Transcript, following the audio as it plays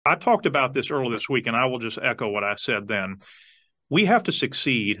I talked about this earlier this week, and I will just echo what I said then. We have to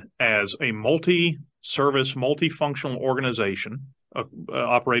succeed as a multi-service, multifunctional organization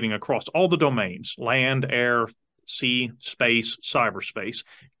operating across all the domains: land, air, sea, space, cyberspace,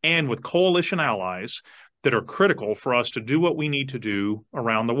 and with coalition allies that are critical for us to do what we need to do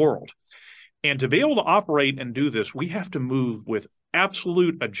around the world. And to be able to operate and do this, we have to move with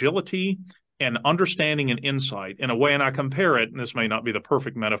absolute agility and understanding and insight in a way. And I compare it, and this may not be the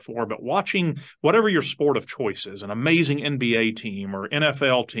perfect metaphor, but watching whatever your sport of choice is, an amazing NBA team or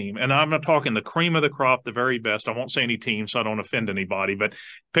NFL team. And I'm not talking the cream of the crop, the very best. I won't say any team so I don't offend anybody, but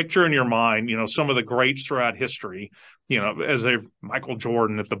picture in your mind, some of the greats throughout history, as they've Michael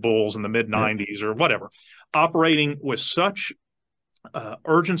Jordan at the Bulls in the mid 90s or whatever, operating with such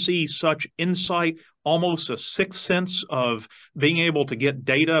urgency, such insight, almost a sixth sense of being able to get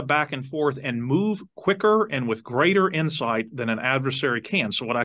data back and forth and move quicker and with greater insight than an adversary can. So what I